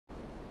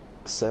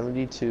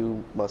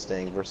'72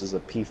 Mustang versus a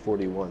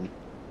P-41.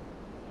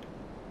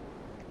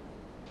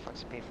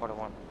 What's a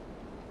P-41?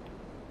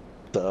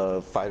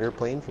 The fighter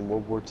plane from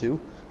World War II.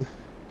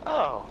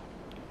 Oh.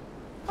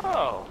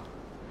 Oh.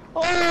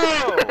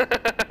 Oh!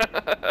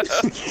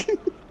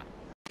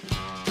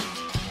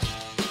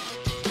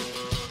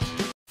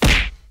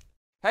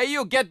 Hey,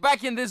 you, get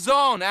back in the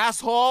zone,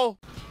 asshole!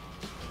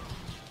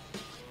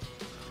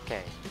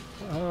 Okay.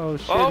 Oh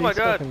shit, Oh my he's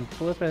God. fucking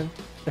flipping.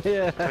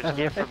 Yeah. That's what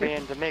you get for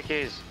being the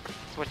Mickey's.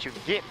 That's what you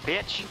get,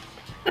 bitch.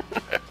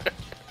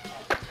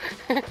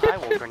 I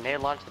will grenade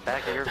launch the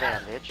back of your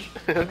van, bitch.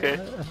 Okay.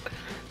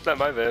 It's not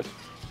my van.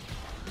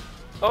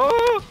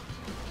 Oh!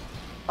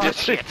 Oh, Yes,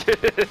 shit.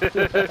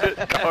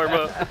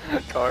 Karma.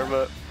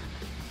 Karma.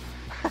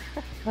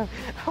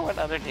 I went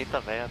underneath the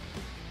van.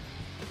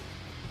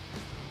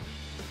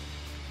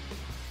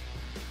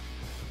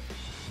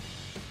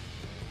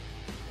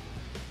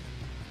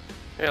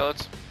 Yeah,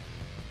 let's...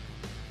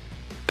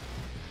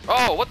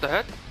 Oh, what the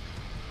heck?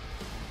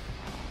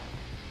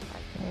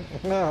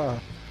 No. And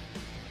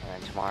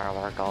then tomorrow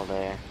I work all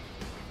day.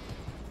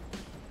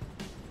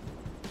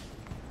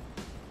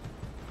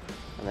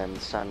 And then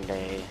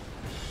Sunday.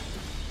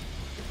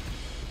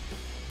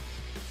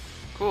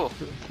 Cool.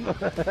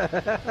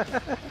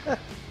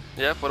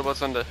 Yeah, what about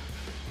Sunday?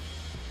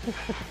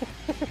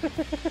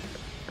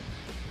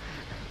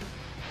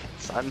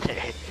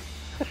 Sunday.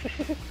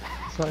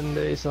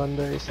 Sunday,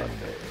 Sunday,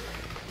 Sunday.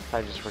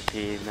 I just work the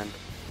evening.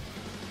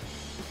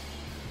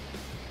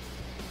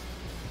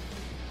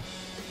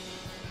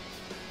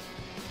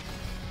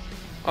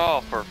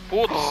 Oh, for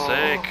foot's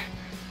sake.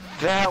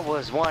 That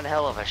was one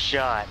hell of a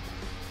shot.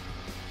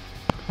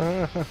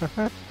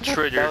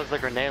 Trigger. That was the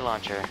grenade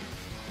launcher.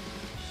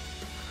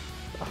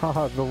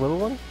 The little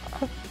one?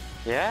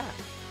 Yeah.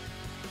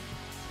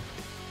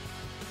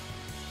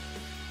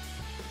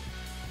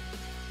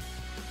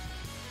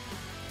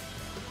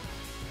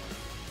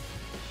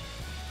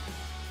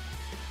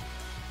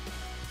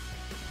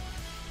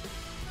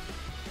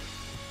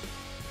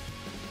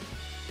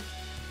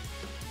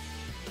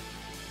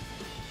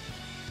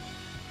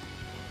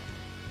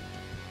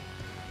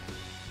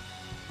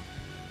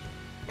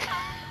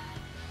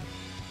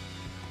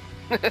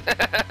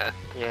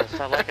 Yes,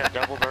 I like a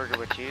double burger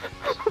with cheese.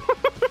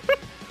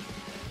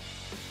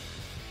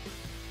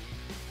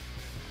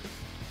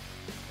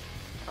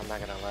 I'm not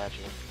gonna latch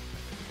you.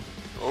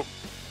 Oh.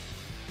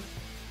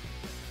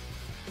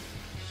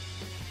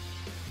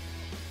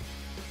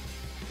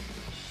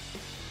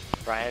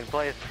 Ryan,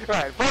 please!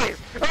 Ryan, please!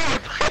 Ryan,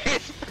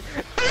 please!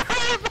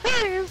 Ryan,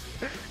 please!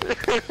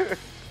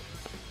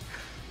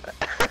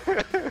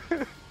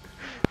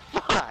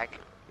 Fuck!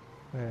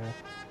 Yeah.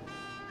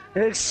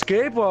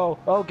 Escape! Oh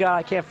god,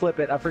 I can't flip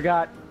it. I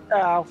forgot.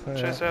 Ow.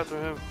 Chase after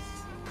him.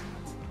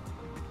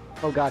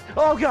 Oh god.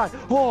 Oh god!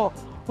 Oh!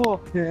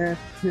 Oh! Yeah,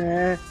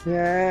 yeah,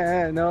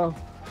 yeah, no.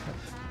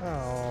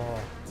 Oh.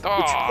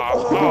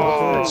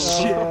 Oh,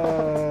 shit.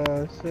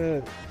 Oh,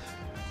 shit.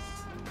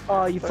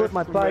 Oh, you flipped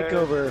my bike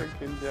over.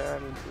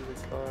 Down into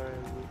the car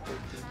and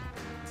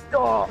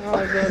Oh!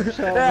 Oh, good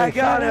shot. Yeah, I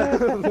got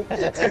him!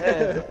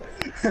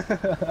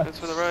 Thanks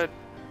for the ride.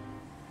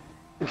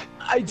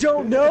 I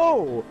don't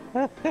know!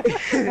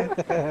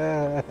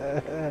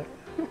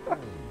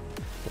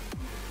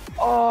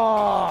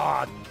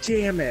 Oh,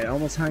 damn it. I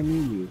almost high knee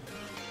you.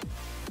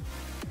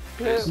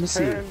 Let me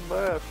see.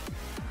 left.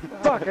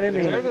 Fuck, I didn't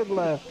mean Turn it. it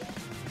left.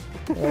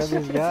 Yeah,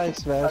 these guys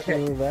smashing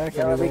Okay. me back.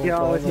 Yeah, let me get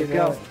on with you.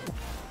 Go.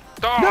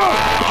 Oh!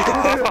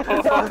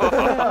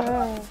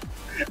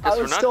 I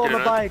we're was not still on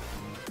doing the it. bike.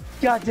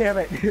 God damn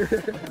it. You're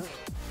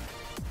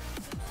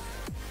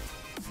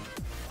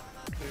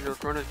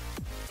recording.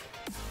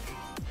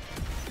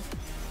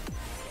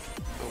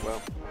 Oh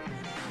well.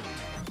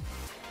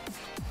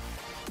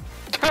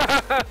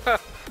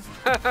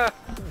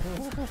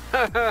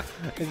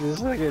 It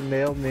just like it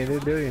nailed me to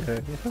do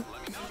anything.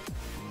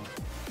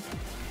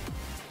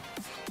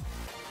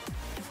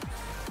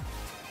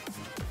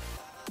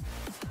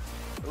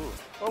 Ooh.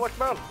 Oh, look,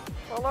 man!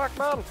 Oh, look,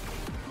 man!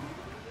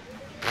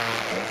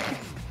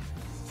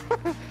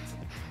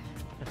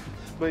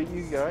 But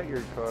you got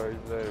your cars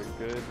that are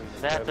good.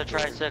 And That's a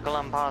tricycle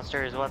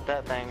imposter is what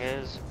that thing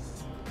is.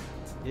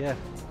 Yeah.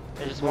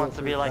 It just wants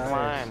to be like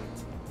mine.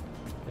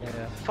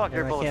 Yeah. Fuck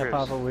your And I can't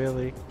pop a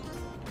bulletproofs. wheelie.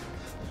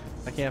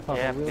 I can't pop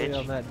Yeah, a wheelie bitch.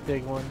 on that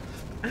big one.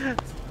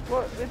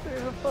 What? If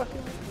there's a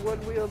fucking one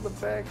wheel in the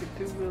back and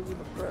two wheels in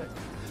the front.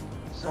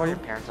 Or your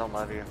parents don't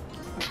love you.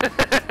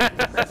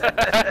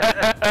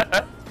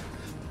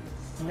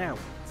 No.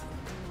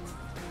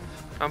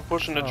 I'm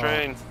pushing the Oh.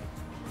 train.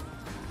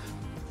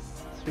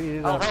 Speed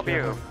it I'll up, help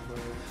you.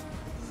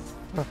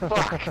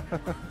 Fuck.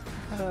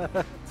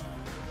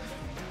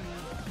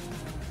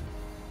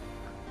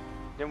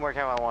 Didn't work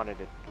how I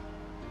wanted it.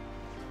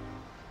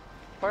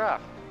 Fuck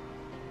off.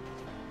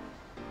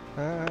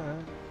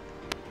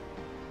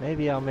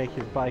 Maybe I'll make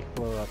your bike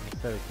blow up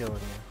instead of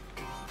killing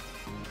you.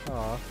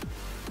 Aw.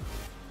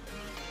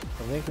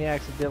 Don't make me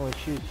accidentally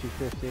shoot you,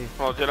 Christy.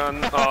 Well, get on.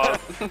 Try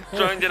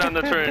and get on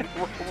the train.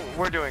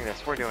 We're doing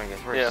this. We're doing this.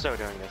 We're Yeah. so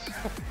doing this.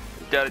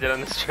 You gotta get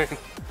on this train.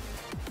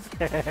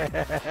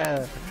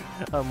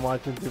 I'm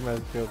watching through my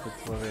scope,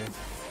 it's funny.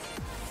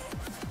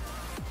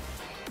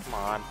 Come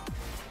on.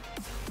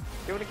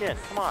 Do it again.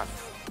 Come on.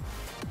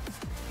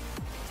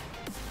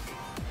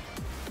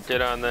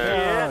 Get on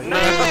there. Yeah. No!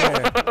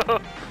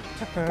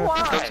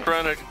 Why? That's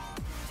chronic.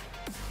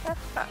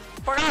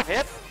 Fuck off,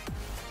 hip.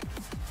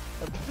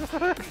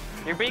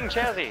 You're being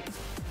chazzy.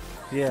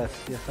 Yes,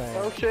 yes I am.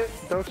 Oh shit!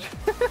 Don't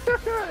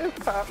it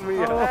popped me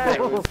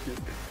Oh. up.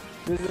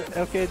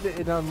 Okay,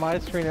 and on my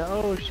screen,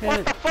 oh shit.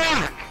 What the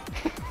fuck?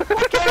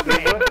 What killed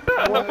me?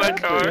 Oh my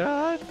car.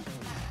 God.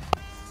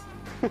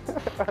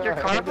 Your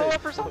car blew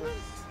up or something?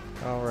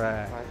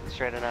 Alright. Alright,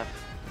 straight enough.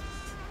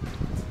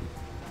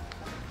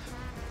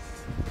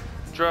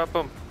 Drop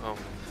him. Oh.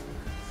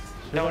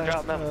 Don't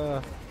drop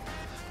them.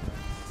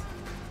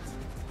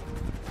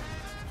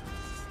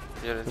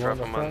 You gotta You drop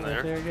want him the on front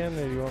right there. there again,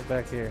 or you want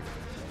back here?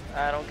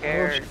 I don't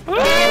care. Oh,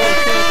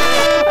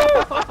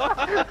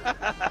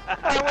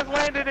 I was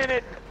landed in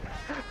it.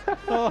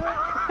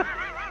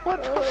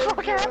 What the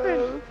fuck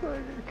happened?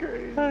 Fucking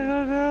crazy. I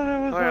don't know, that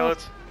was Alright, awesome.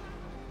 let's.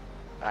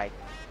 Alright.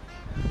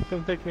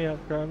 Come pick me up,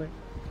 Chronic.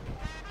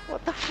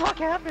 What the fuck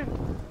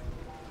happened?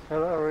 I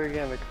thought we were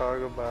getting the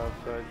cargo bound,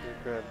 so I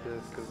just grabbed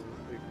this because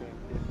we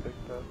can't get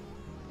picked up.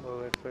 Well,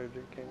 the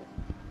surgery can't.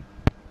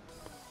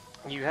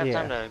 You have Yeah.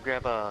 time to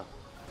grab a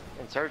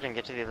insurgent,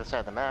 get to the other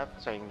side of the map,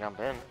 so you can jump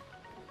in.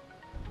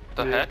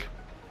 The Yeah. heck?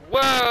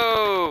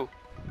 Whoa!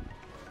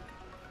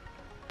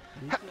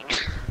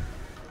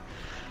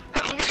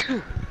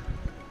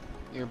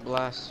 You're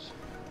blessed.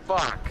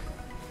 Fuck!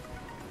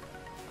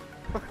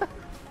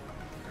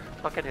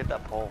 Fucking hit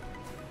that pole.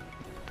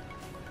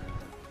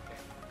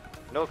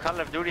 No Call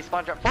of Duty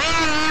sponsor.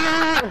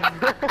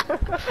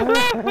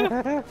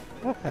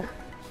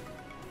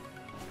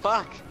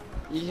 Fuck!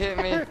 You hit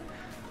me.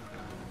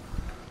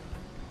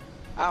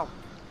 Ow.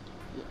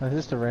 I'm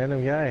just a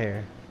random guy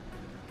here.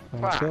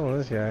 I'm Fuck. killing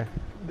this guy.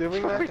 Did we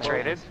not We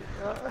traded.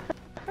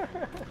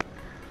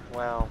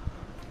 Well.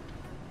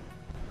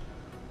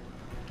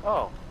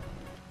 Oh.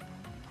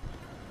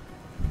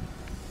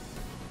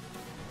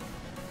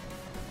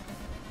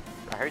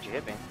 I heard you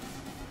hit me.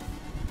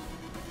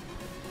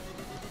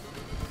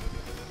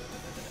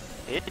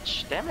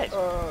 Bitch, damn it.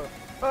 Oh,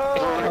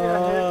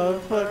 yeah,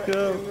 fuck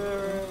up.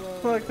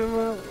 Fuck them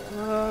up.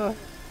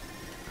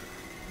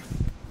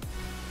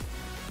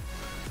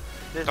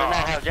 This is not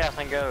how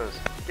Jocelyn goes.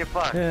 Get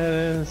fucked. Yeah, it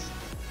is.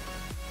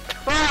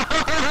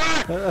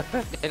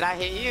 Did I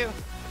hit you?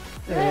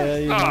 Yeah,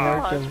 you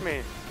marked Punch him.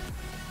 me.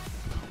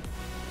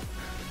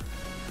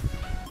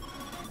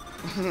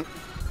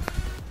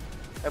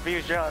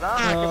 Abuse John.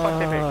 Ah, you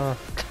fucked me.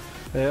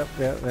 Yep.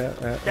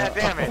 God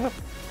damn it.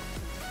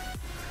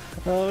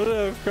 Oh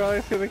no,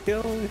 Cronic's gonna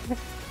kill me.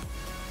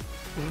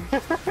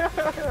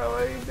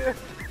 What you did?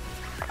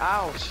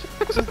 Ouch.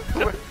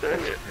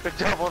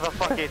 Double the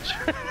fuckage.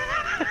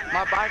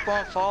 My bike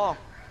won't fall.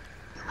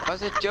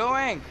 What's it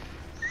doing?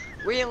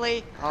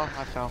 Really? Oh,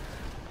 I fell.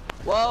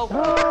 Whoa.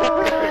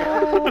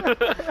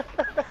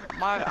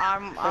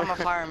 I'm a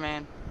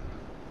fireman.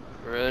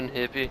 Run,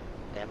 hippie.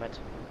 Damn it.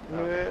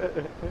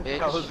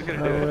 Bitch. I was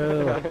gonna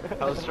Oh, well.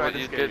 I was trying What to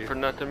you scare did you. for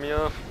knocking me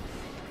off?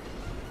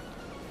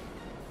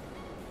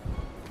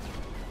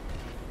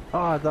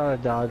 Oh, I thought I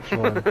dodged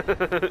one. I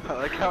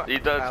like how He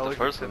dodged the Alex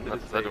first one, attempted not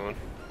to the second say one.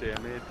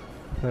 Damn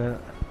it.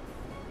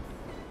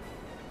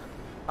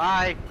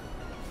 Hi.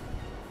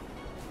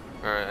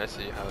 Alright, I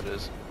see how it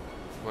is.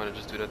 Why did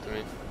you just do that to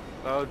me?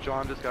 Oh,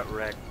 John just got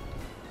wrecked.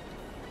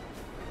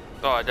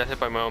 Oh, I got hit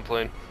by my own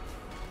plane.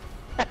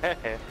 Well,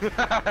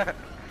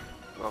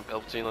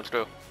 Palpatine, let's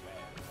go.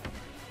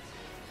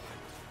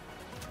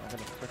 I'm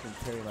gonna fucking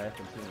carry my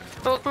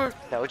F-18. Helper!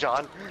 No,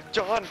 John.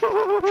 John.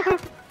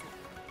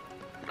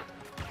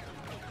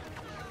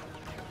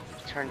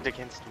 Turned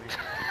against me.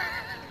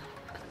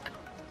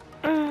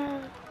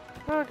 Oh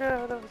god,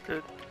 that was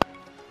good.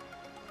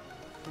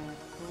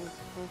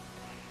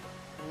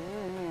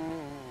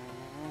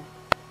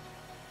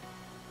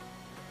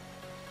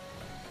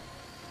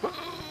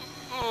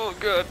 Oh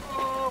god.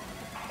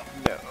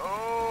 No,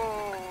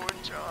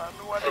 John.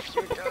 What have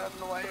you done?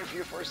 Why have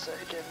you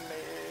forsaken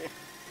me?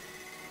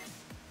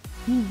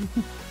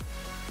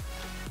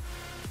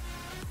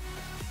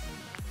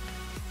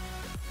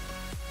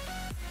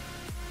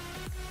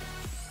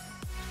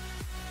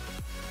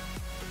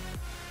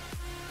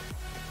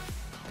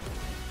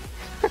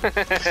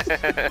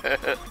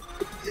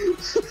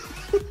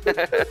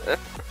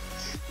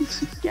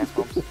 Gas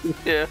pumps.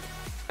 Yeah,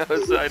 I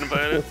was excited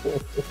about it.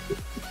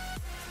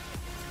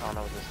 I don't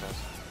know what this does.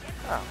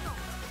 Oh.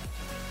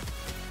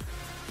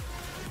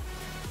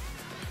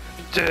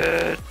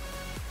 Dead!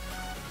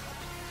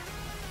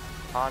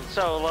 Han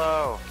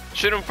Solo.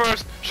 Shoot him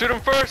first! Shoot him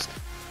first!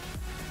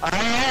 I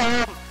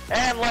am,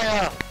 and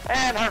Leia,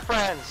 and her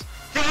friends.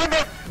 Damn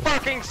it,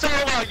 fucking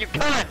Solo, you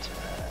cunt!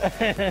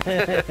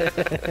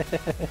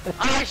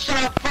 I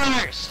shot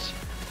first.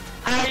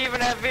 I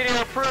even have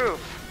video proof.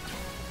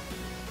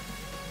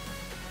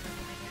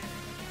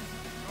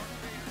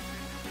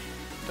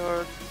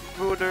 Darth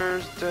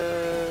Vader's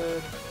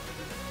dead.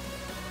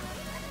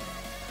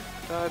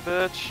 Die,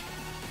 bitch.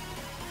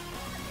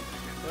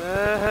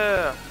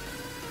 Yeah.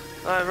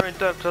 I'm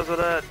ranked up because of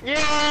that.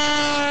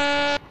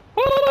 Yeah!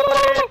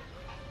 Woo!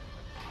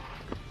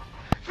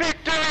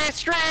 Victory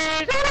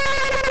Street!